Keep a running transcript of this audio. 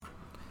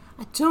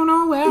I don't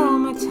know where all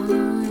my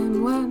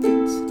time went.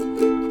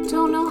 I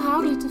don't know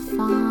how to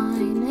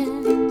define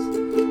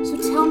it. So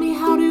tell me,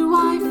 how do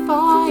I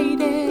fight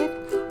it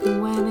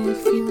when it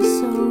feels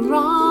so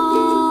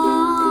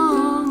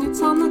wrong? It's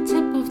on the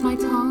tip of my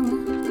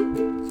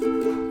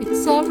tongue.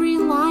 It's every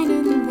line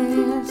in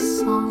this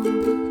song.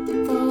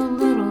 The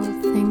little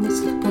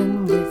things have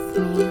been with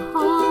me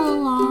all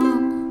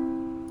along.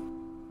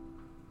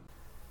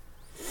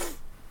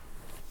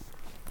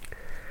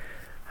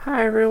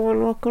 Hi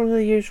everyone, welcome to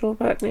the usual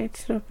Bet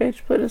 18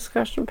 Page Play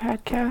Discussion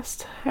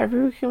Podcast.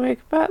 Every week we make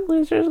a bet,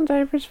 losers and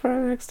diapers for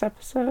our next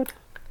episode.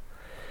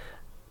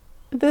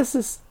 This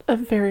is a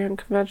very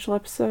unconventional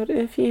episode.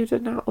 If you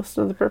did not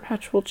listen to the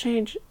Perpetual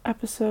Change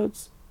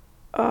episodes,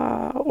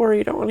 or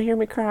you don't want to hear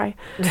me cry,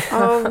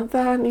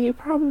 then you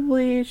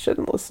probably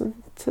shouldn't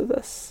listen to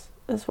this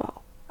as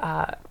well.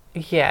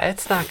 Yeah,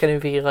 it's not going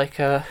to be like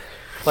an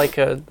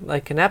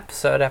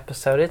episode.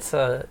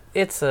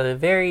 It's a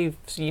very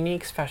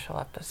unique, special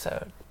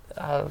episode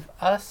of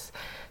us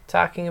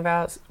talking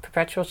about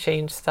Perpetual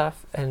Change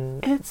stuff.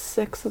 And it's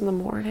 6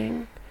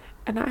 a.m.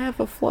 and I have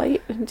a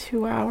flight in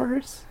 2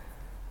 hours,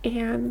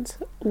 and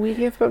we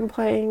have been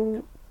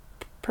playing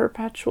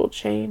Perpetual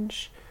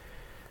Change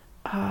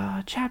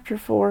chapter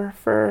 4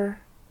 for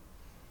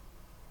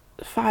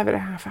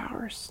 5.5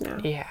 hours now.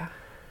 Yeah.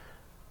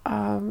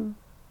 And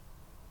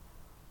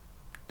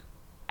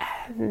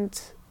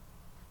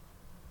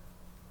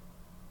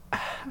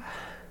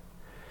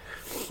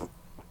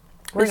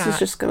this is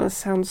just gonna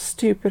sound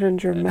stupid and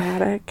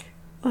dramatic.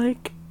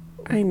 Like,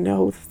 I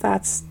know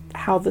that's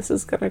how this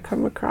is gonna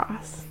come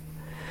across.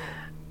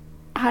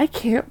 I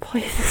can't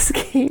play this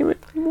game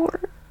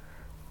anymore.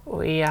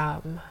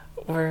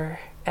 We're,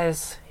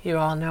 as you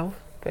all know,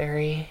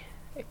 very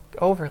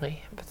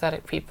overly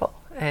empathetic people,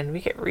 and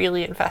we get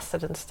really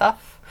invested in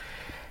stuff.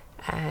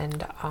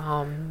 And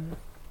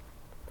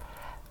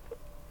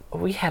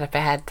we had a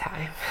bad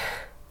time,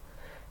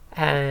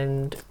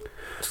 and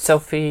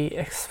Sophie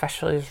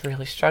especially is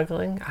really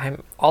struggling.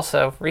 I'm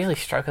also really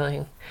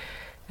struggling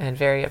and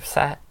very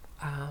upset.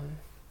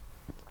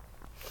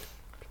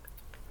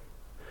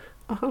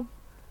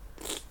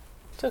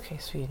 It's okay,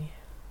 sweetie.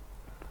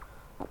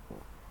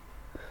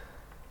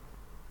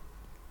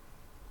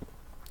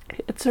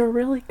 It's a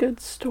really good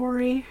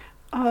story.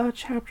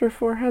 Chapter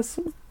 4 has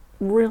some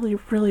really,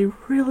 really,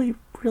 really,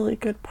 really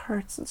good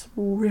parts and some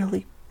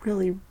really,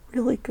 really,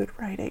 really good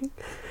writing.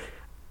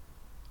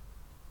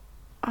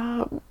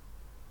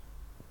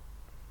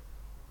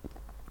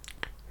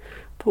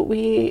 But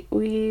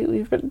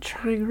we've been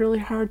trying really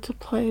hard to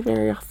play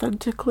very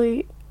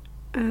authentically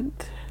and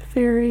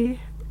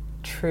very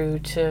true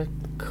to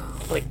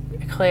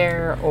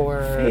Claire,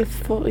 or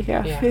faithful.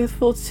 Yeah.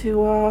 Faithful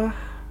to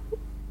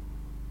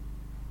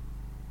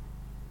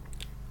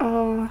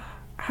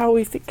how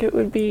we think it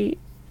would be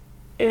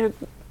if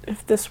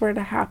this were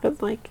to happen,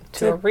 like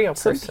to a real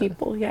some person.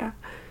 People, yeah.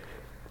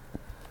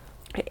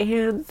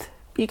 And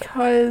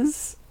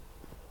because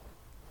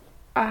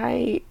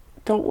I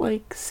don't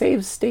like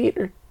save state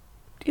or,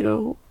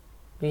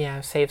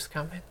 save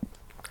scum.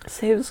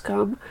 Save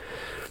scum.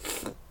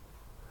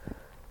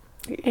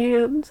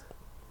 And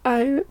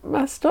I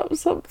messed up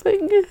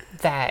something.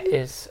 That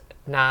is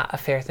not a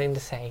fair thing to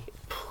say.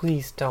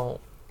 Please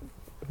don't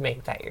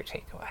make that your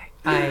takeaway.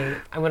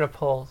 I'm going to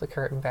pull the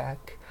curtain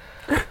back.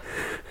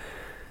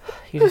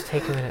 You just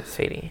take a minute,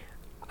 sweetie.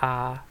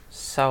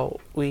 So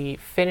we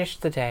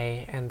finished the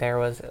day, and there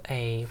was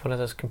one of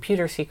those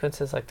computer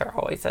sequences like there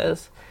always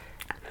is.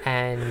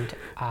 And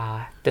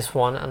this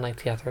one,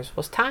 unlike the others,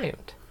 was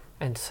timed.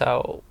 And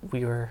so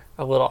we were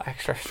a little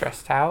extra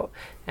stressed out,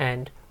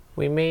 and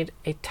we made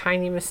a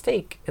tiny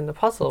mistake in the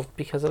puzzle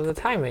because of the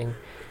timing.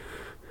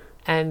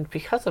 And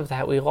because of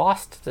that, we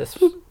lost this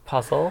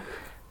puzzle,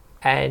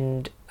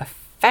 and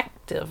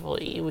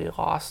effectively we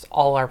lost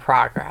all our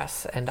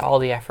progress and all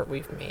the effort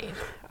we've made.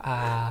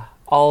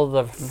 All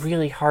the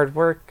really hard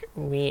work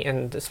me,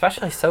 and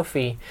especially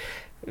Sophie,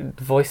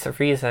 voice of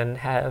reason,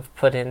 have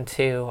put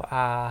into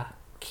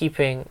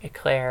keeping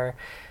Claire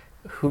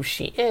who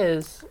she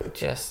is,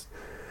 just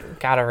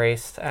got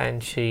erased,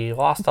 and she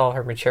lost all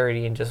her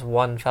maturity in just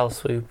one fell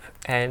swoop.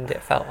 And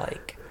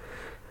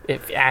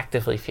it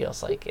actively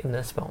feels like in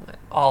this moment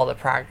all the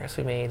progress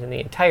we made in the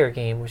entire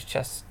game was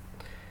just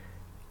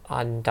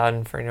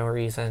undone for no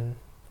reason.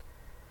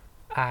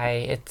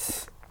 I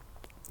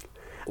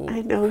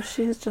know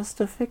she's just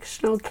a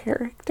fictional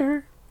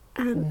character,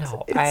 and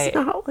no, it's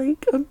not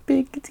like a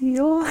big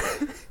deal.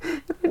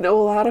 I know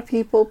a lot of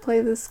people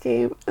play this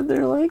game and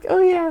they're like, oh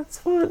yeah, it's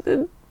fun,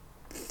 and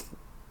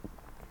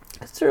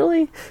it's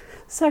really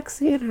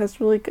sexy and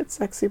has really good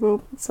sexy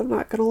moments, I'm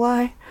not gonna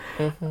lie.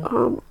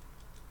 Mm-hmm.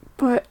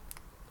 But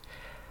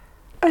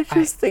I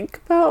just think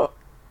about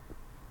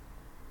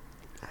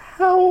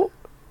how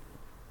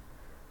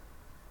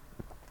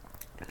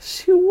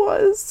she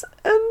was,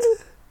 and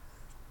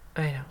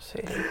I know,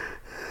 sweetie.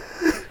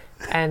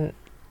 And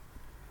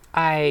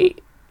I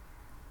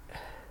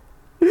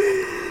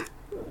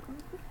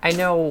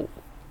know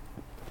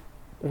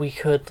we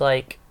could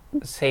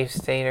safe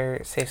state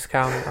or safe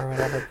scum or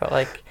whatever, but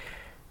like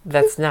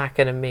that's not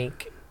gonna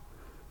make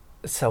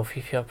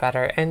Sophie feel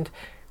better. And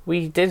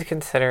we did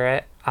consider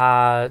it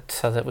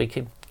so that we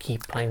could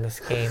keep playing this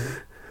game,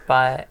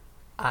 but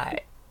I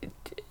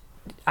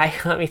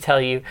let me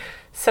tell you,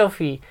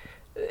 Sophie,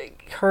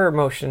 her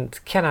emotions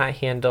cannot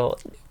handle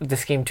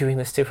this game doing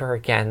this to her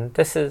again.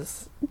 This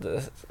is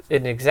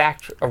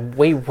a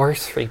way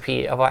worse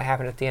repeat of what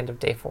happened at the end of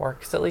day 4,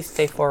 because at least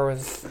day 4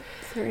 was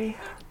 3.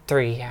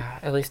 Yeah.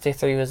 At least day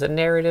 3 was a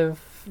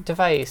narrative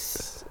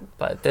device,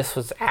 but this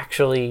was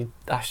actually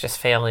us just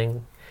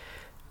failing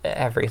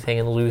everything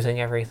and losing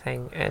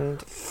everything.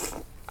 And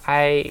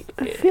I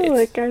feel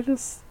like I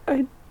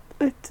did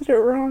it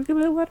wrong and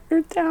I let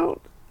her down.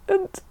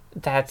 And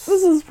this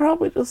is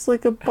probably just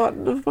like a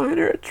button of mine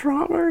or a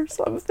trauma or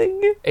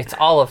something. It's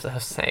all of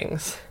those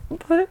things.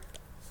 But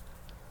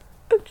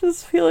I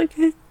just feel like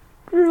I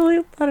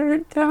really let her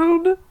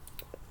down.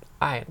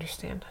 I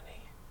understand,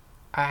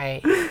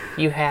 honey.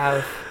 You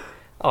have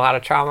a lot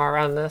of trauma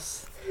around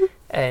this,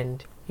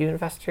 and you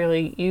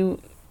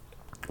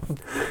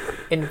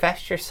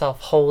invest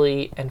yourself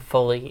wholly and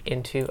fully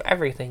into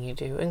everything you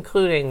do,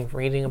 including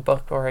reading a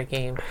book or a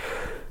game.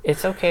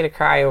 It's okay to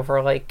cry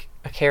over like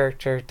a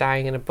character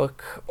dying in a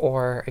book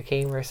or a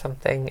game or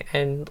something,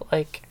 and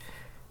like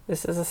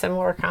this is a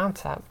similar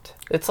concept.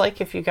 It's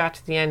like if you got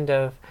to the end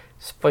of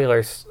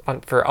spoilers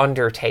for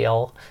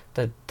Undertale,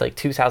 the like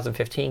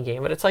 2015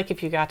 game, but it's like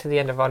if you got to the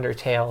end of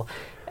Undertale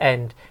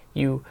and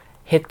you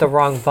hit the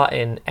wrong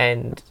button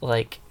and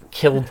like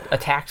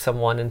attacked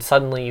someone, and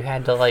suddenly you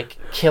had to like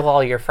kill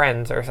all your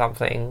friends or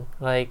something.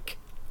 Like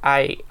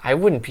I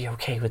wouldn't be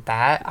okay with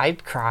that.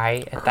 I'd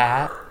cry at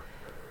that.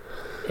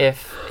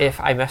 If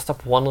I messed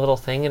up one little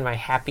thing and my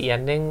happy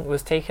ending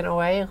was taken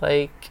away,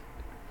 like,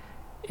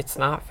 it's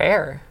not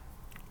fair.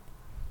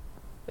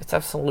 It's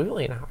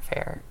absolutely not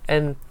fair.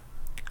 And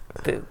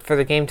for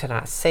the game to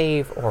not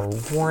save or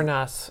warn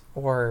us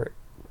or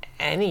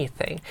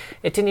anything,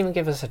 it didn't even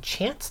give us a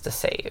chance to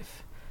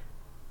save.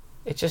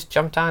 It just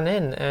jumped on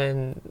in,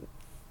 and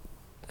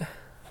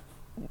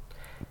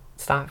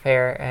it's not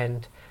fair.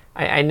 And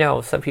I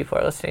know some people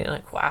are listening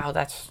like, wow,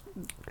 that's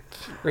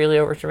really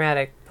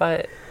overdramatic,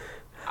 but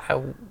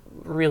I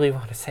really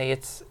want to say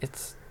it's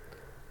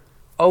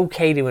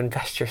okay to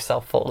invest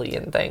yourself fully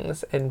in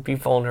things and be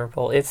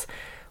vulnerable. It's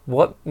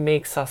what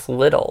makes us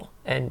little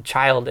and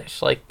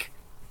childish. Like,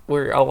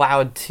 we're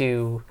allowed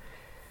to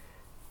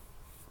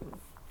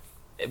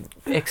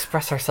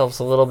express ourselves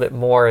a little bit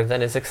more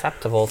than is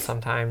acceptable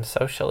sometimes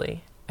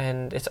socially.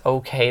 And it's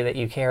okay that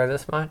you care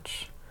this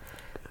much.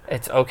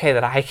 It's okay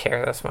that I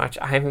care this much.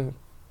 I'm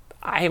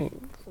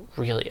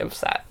really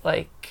upset.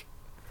 Like,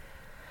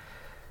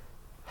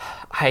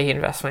 I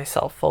invest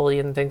myself fully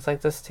in things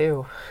like this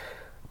too.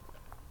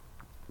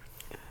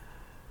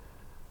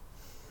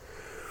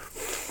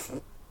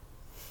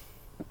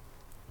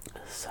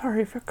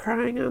 Sorry for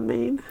crying on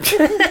Maine.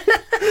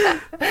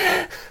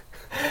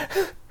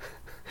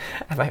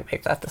 I might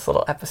make that this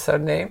little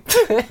episode name.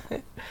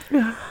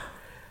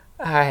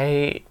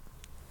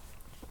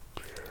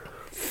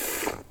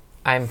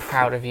 I'm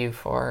proud of you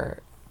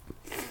for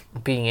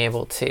being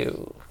able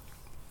to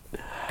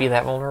be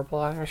that vulnerable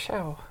on our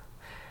show.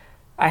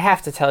 I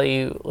have to tell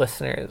you,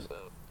 listeners,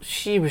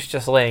 she was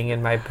just laying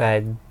in my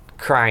bed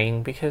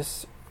crying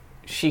because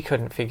she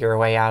couldn't figure a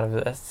way out of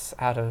this,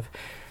 out of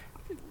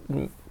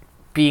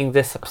being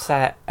this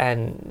upset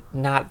and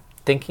not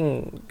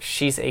thinking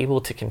she's able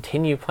to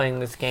continue playing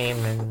this game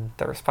and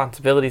the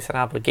responsibilities and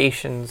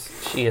obligations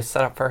she has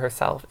set up for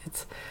herself.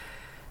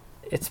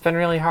 It's been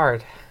really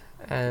hard,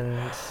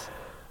 and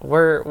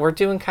we're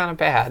doing kind of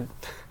bad.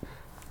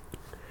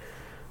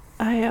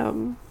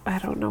 I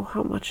don't know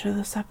how much of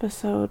this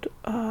episode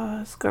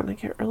is gonna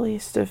get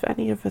released, if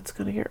any of it's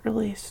gonna get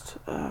released.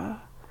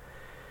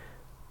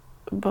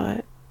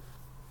 But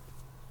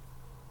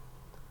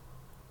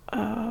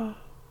I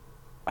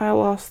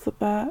lost the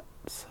bet,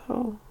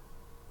 so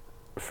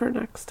for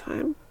next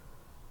time.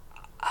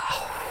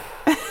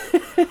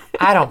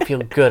 I don't feel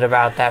good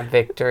about that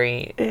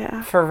victory.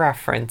 Yeah. For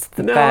reference,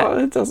 the No, bet.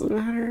 it doesn't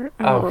matter.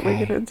 I don't want to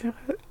get into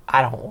it.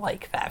 I don't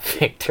like that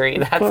victory.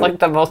 That's like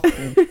the most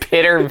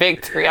bitter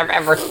victory I've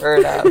ever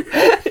heard of.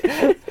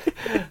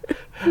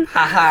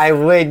 I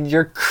win.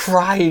 You're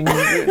crying,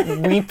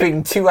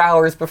 weeping 2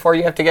 hours before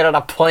you have to get on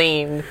a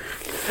plane.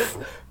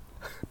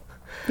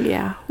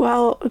 Yeah,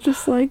 well,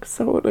 just like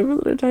someone I'm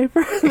in a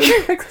diaper in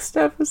the next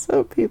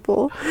episode,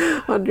 people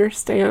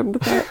understand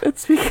that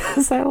it's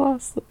because I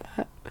lost the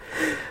bet.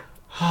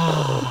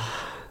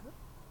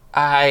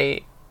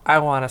 I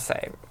want to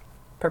say,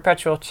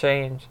 Perpetual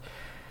Change,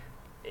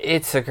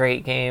 it's a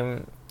great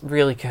game.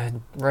 Really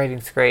good.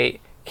 Writing's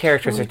great.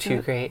 Characters are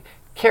too great.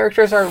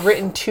 Characters are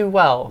written too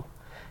well.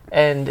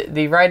 And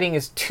the writing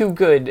is too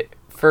good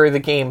for the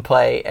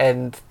gameplay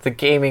and the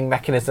gaming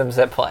mechanisms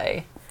at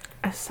play.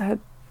 I said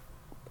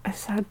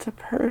to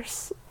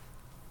Person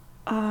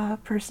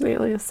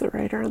Alias, the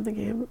writer on the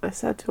game, I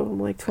said to him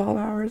like 12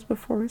 hours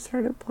before we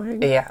started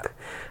playing. Yeah.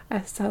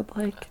 I said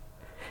like,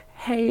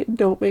 hey,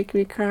 don't make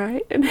me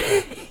cry. And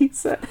he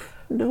said,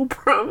 no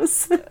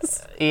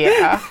promises.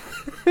 Yeah.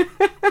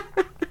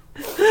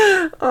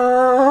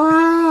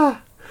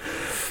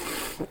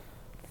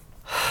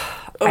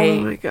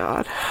 Oh my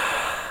god.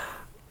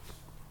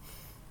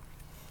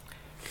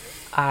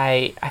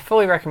 I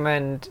fully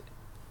recommend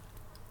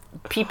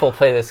people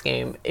play this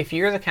game. If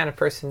you're the kind of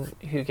person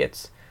who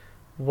gets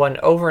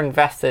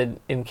over-invested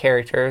in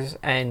characters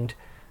and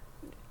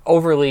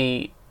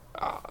overly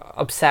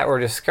upset or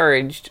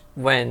discouraged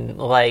when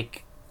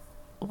like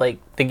the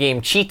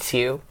game cheats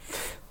you,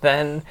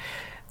 then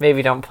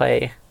maybe don't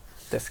play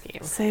this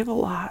game. Save a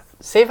lot.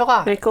 Save a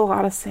lot. Make a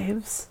lot of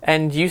saves.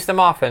 And use them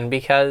often,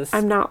 because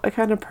I'm not the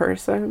kind of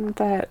person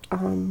that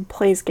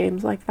plays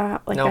games like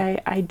that. Like,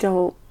 Nope.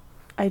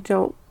 I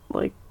don't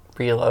like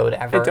reload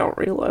ever. I don't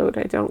reload.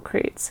 I don't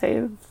create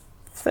save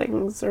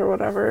things or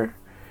whatever.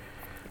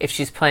 If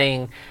she's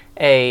playing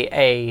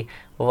a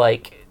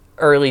like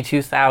early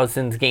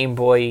 2000s Game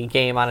Boy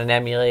game on an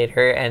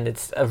emulator and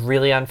it's a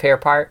really unfair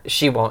part,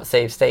 she won't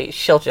save state.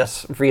 She'll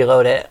just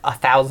reload it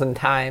 1,000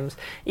 times,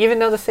 even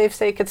though the save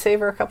state could save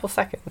her a couple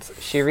seconds.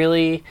 She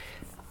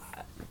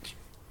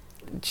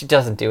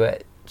doesn't do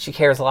it. She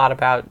cares a lot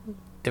about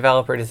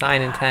developer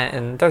design intent,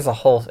 and it's a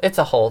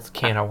whole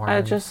can of worms.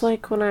 I just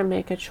like when I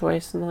make a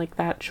choice and like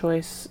that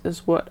choice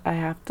is what I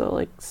have to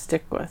like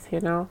stick with, you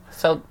know?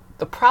 So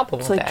the problem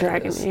It's with like that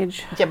Dragon is-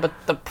 Age. Yeah, but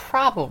the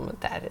problem with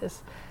that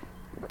is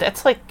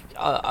that's like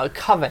a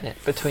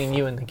covenant between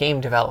you and the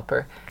game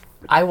developer.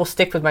 I will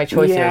stick with my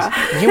choices.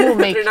 Yeah. You will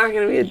make They're not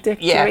gonna be a dick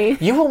yeah, to me.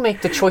 you will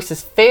make the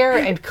choices fair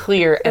and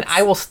clear, and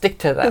I will stick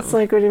to them. It's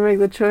like when you make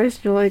the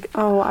choice, you're like,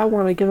 oh, I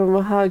want to give him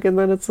a hug, and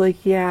then it's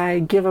like, yeah, I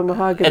give him a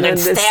hug, and, And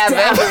then then stab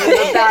stab him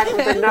in the back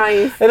with a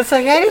knife. and it's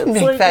like, I didn't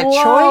It's make like, that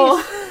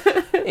whoa.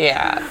 choice.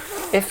 Yeah,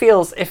 it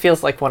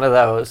feels like one of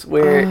those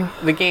where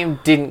the game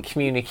didn't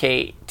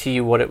communicate to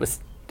you what it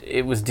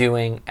was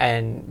doing,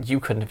 and you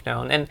couldn't have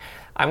known. And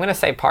I'm gonna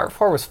say Part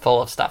 4 was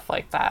full of stuff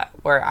like that,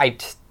 where I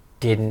just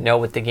didn't know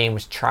what the game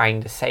was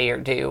trying to say or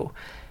do,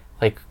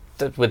 like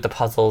with the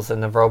puzzles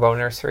and the Robo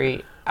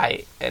Nursery.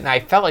 I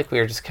felt like we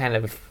were just kind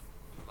of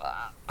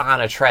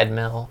on a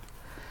treadmill.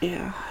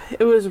 Yeah,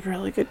 it was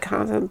really good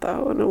content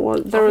though, and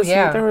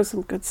there was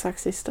some good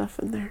sexy stuff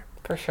in there.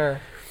 For sure.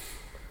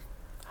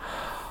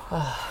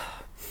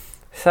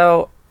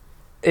 So,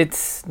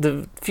 it's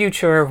the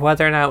future,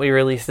 whether or not we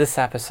release this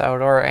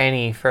episode or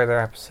any further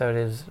episode,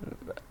 is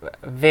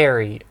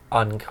very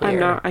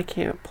unclear. I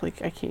can't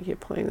keep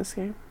playing this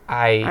game.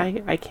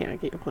 I I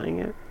can't keep playing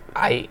it.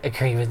 I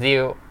agree with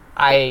you.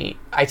 I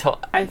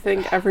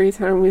think every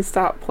time we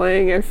stop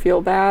playing, I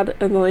feel bad,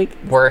 and like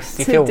worse.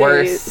 You today feel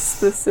worse.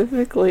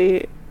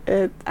 Specifically,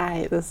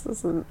 this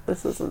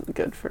isn't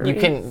good for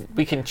me.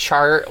 We can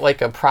chart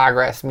like a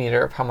progress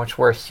meter of how much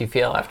worse you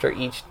feel after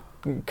each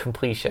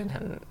completion,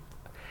 and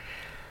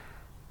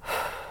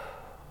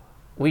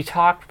we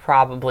talked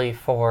probably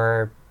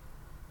for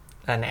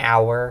an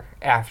hour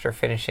after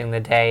finishing the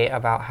day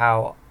about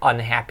how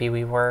unhappy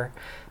we were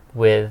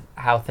with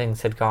how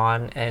things had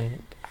gone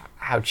and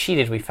how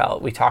cheated we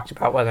felt. We talked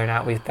about whether or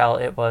not we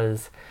felt it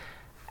was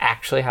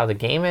actually how the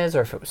game is,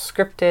 or if it was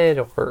scripted,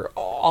 or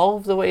all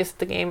of the ways that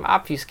the game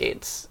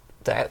obfuscates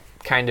that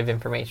kind of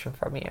information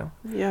from you.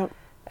 Yep.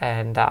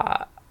 And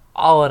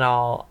all in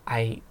all,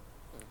 we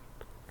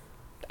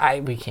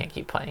can't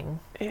keep playing.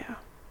 Yeah.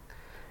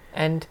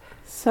 And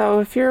so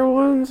if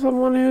you're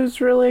someone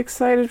who's really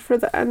excited for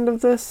the end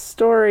of this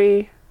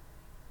story,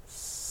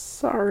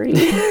 sorry.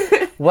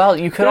 well,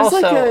 you could there's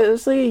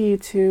like a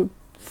YouTube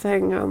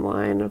thing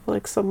online of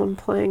like someone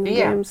playing the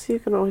game, so you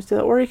can always do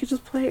that, or you could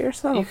just play it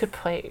yourself. You could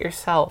play it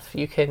yourself.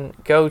 You can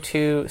go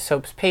to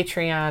Soap's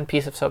Patreon,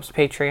 Piece of Soap's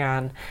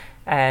Patreon,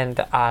 and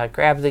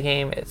grab the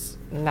game. It's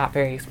not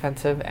very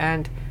expensive,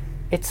 and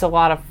it's a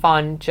lot of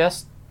fun.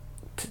 Just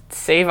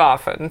save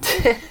often.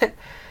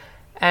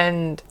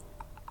 And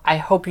I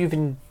hope you've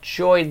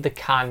enjoyed the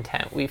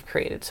content we've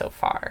created so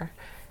far.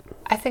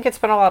 I think it's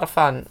been a lot of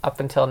fun up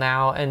until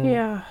now, and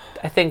yeah.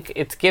 I think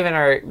it's given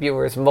our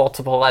viewers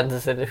multiple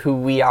lenses into who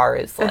we are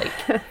as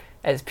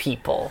as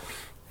people.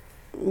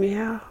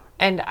 Yeah.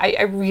 And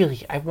I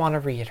want to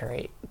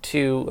reiterate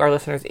to our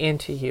listeners and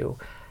to you,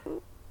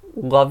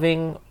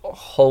 loving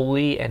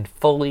wholly and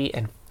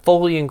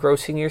fully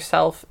engrossing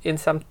yourself in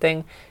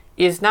something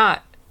is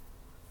not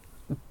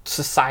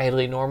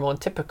societally normal and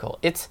typical.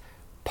 It's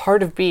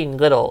part of being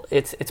little.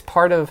 It's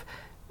part of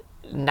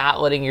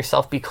not letting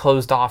yourself be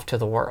closed off to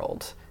the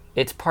world.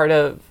 It's part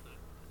of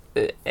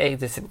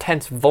this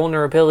intense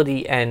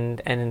vulnerability and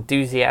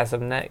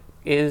enthusiasm that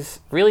is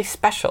really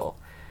special.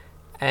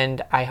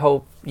 And I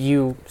hope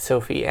you,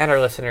 Sophie, and our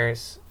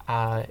listeners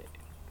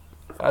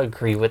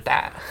agree with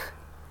that.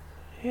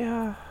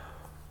 Yeah.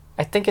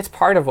 I think it's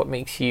part of what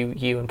makes you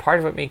you, and part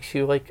of what makes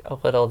you like a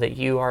little, that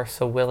you are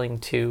so willing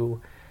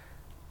to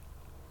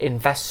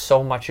invest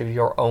so much of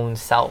your own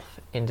self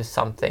into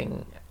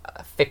something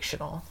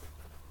fictional.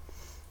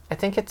 I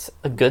think it's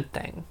a good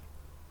thing.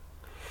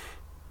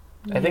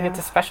 I think it's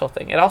a special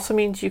thing. It also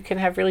means you can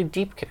have really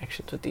deep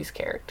connections with these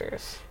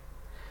characters.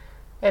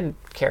 And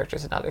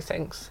characters and other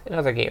things in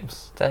other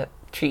games that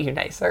treat you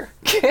nicer.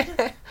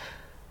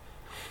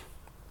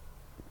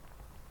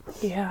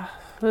 Yeah,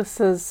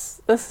 this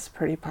is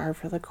pretty par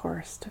for the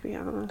course, to be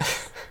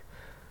honest.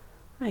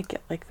 I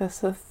get like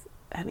this with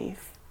any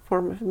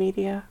form of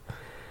media.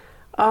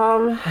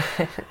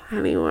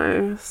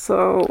 Anyway,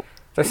 so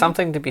There's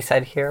something to be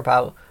said here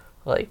about,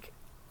 like,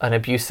 an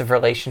abusive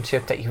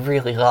relationship that you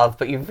really love,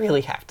 but you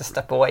really have to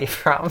step away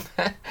from.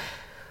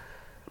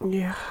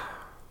 yeah.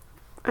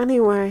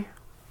 Anyway,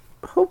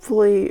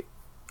 hopefully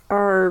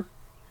our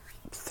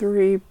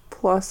 3+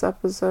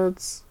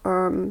 episodes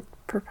on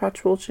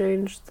Perpetual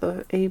Change,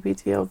 the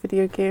ABDL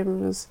video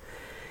game, is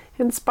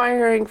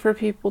inspiring for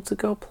people to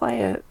go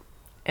play it.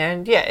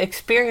 And yeah,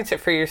 experience it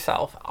for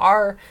yourself.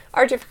 Our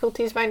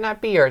difficulties might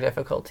not be your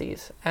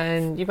difficulties,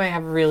 and you might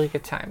have a really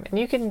good time. And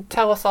you can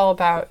tell us all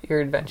about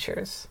your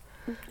adventures.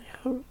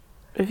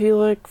 If you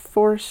like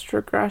forced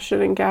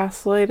regression and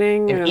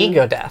gaslighting And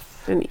ego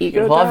death. and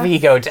ego Love death,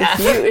 ego death.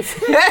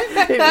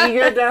 if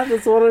ego death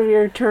is one of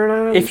your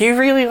turn-ons, If you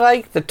really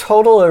like the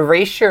total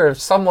erasure of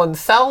someone's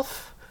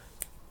self,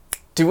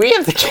 do we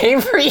have the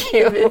game for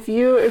you?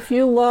 if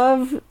you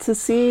love to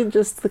see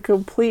just the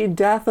complete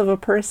death of a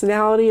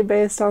personality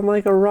based on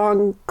like a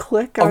wrong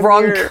click on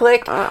your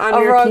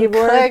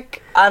keyboard,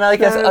 on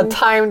like a then-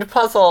 timed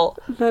puzzle.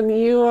 then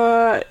you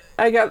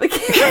I got the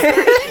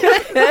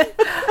game.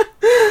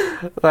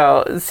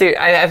 Well, see,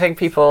 I think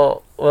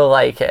people will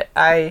like it.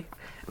 And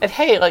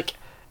hey, like,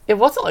 it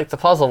wasn't like the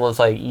puzzle was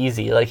like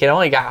easy. Like, it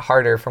only got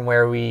harder from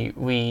where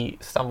we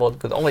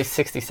stumbled with only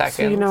 60 seconds.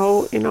 So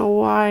you know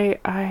why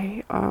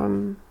I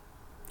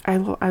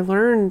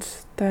learned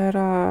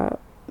that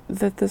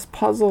that this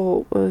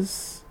puzzle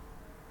was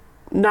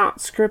not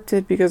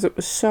scripted because it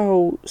was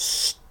so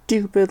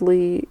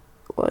stupidly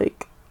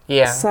like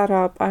set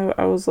up.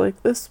 I was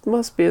like, this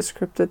must be a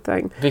scripted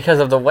thing because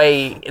of the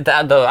way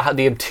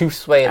the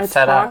obtuse way it's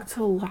set I up. talked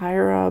to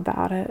Lyra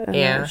about it,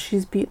 and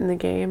she's beaten the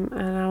game,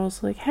 and I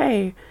was like,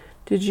 hey,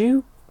 did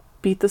you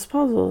beat this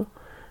puzzle?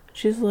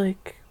 She's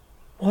like,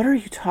 what are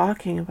you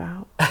talking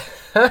about?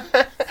 And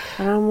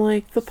I'm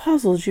like, the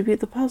puzzle, did you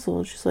beat the puzzle?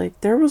 And she's like,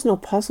 there was no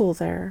puzzle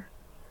there.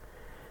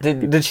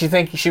 Did she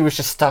think she was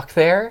just stuck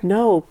there?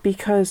 No,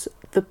 because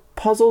the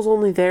puzzle's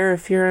only there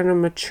if you're in a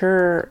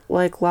mature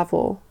like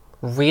level.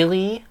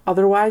 Really?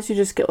 Otherwise, you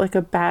just get like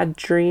a bad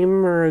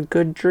dream or a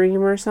good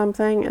dream or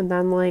something, and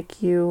then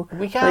like you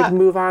like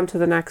move on to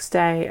the next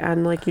day,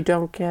 and like you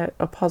don't get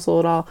a puzzle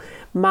at all.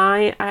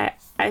 I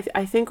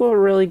think what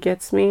really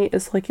gets me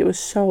is like it was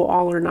so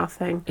all or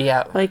nothing.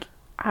 Yeah. Like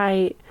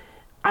I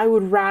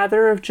would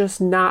rather have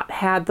just not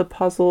had the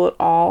puzzle at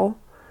all,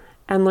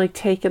 and like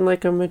taken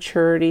like a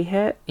maturity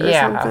hit or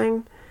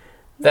something.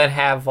 Then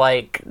have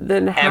like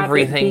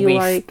everything be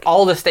like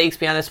all the stakes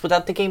be on us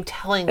without the game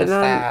telling us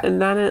that.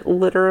 And then it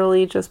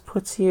literally just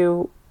puts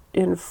you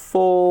in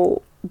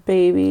full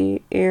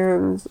baby,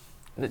 and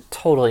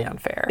totally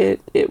unfair.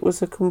 It was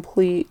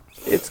complete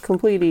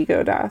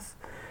ego death,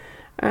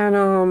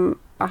 and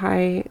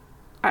I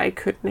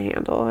couldn't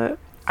handle it.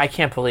 I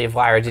can't believe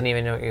Lyra didn't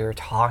even know what you were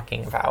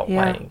talking about.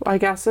 Yeah, like, I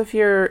guess if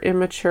you're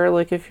immature,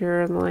 like if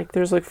you're in like,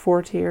 there's like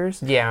 4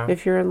 tiers. Yeah.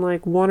 If you're in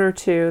like 1 or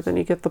 2, then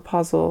you get the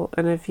puzzle,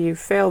 and if you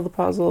fail the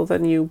puzzle,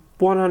 then you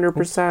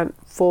 100%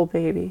 full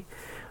baby.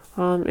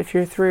 If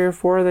you're 3 or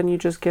 4, then you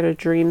just get a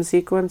dream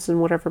sequence, and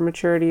whatever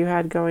maturity you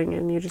had going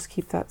in, you just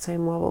keep that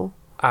same level.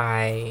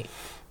 I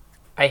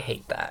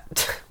hate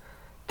that.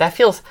 I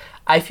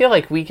feel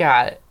like we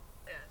got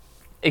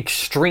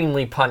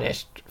extremely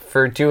punished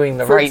for doing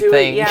the right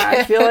thing. Yeah,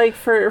 I feel like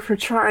for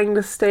trying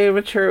to stay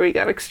mature, we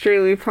got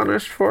extremely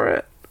punished for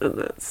it, and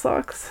that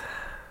sucks.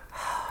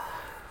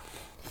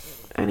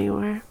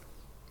 Anyway,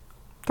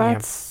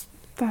 that's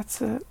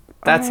it.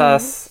 That's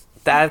us.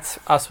 That's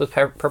us with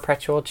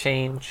Perpetual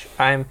Change.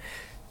 We're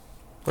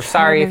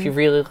sorry if you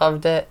really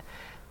loved it,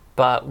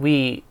 but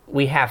we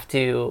have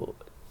to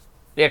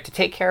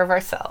take care of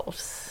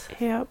ourselves.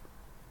 Yep.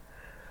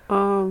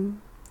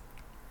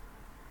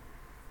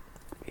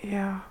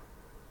 Yeah.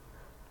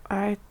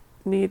 I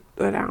need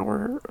an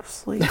hour of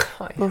sleep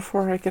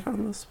before I get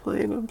on this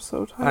plane. I'm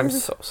so tired. I'm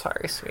so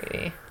sorry,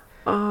 sweetie.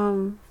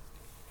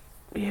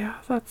 Yeah,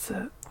 that's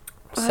it.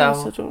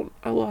 So,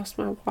 I lost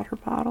my water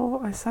bottle.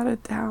 I set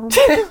it down.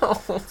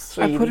 Oh,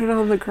 sweetie. I put it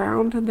on the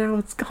ground, and now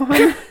it's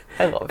gone.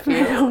 I love you.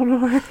 I don't know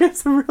where it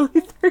is. I'm really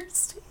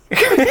thirsty.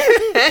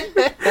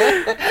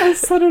 I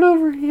set it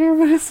over here,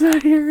 but it's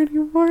not here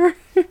anymore.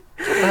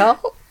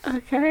 Well,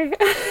 okay.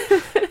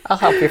 I'll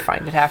help you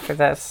find it after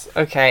this.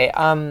 Okay,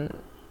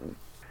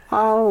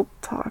 I'll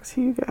talk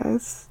to you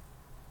guys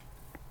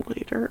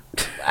later.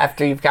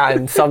 After you've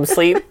gotten some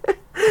sleep?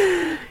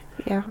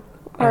 Yeah.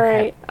 All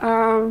right.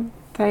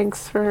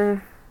 Thanks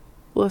for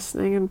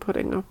listening and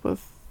putting up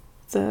with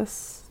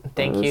this.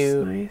 Thank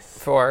you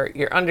for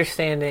your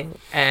understanding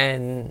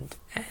and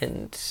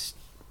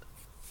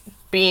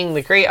being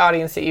the great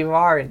audience that you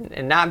are,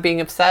 and not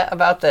being upset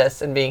about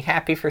this, and being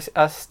happy for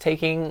us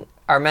taking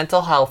our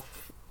mental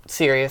health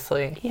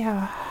seriously.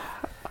 Yeah.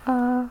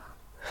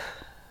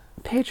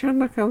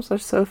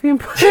 Patreon.com/Sophie and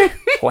Pudding.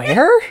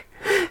 Where?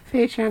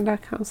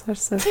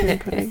 Patreon.com/Sophie and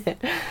Pudding.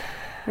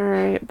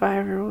 Alright, bye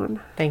everyone.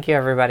 Thank you,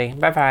 everybody.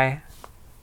 Bye bye.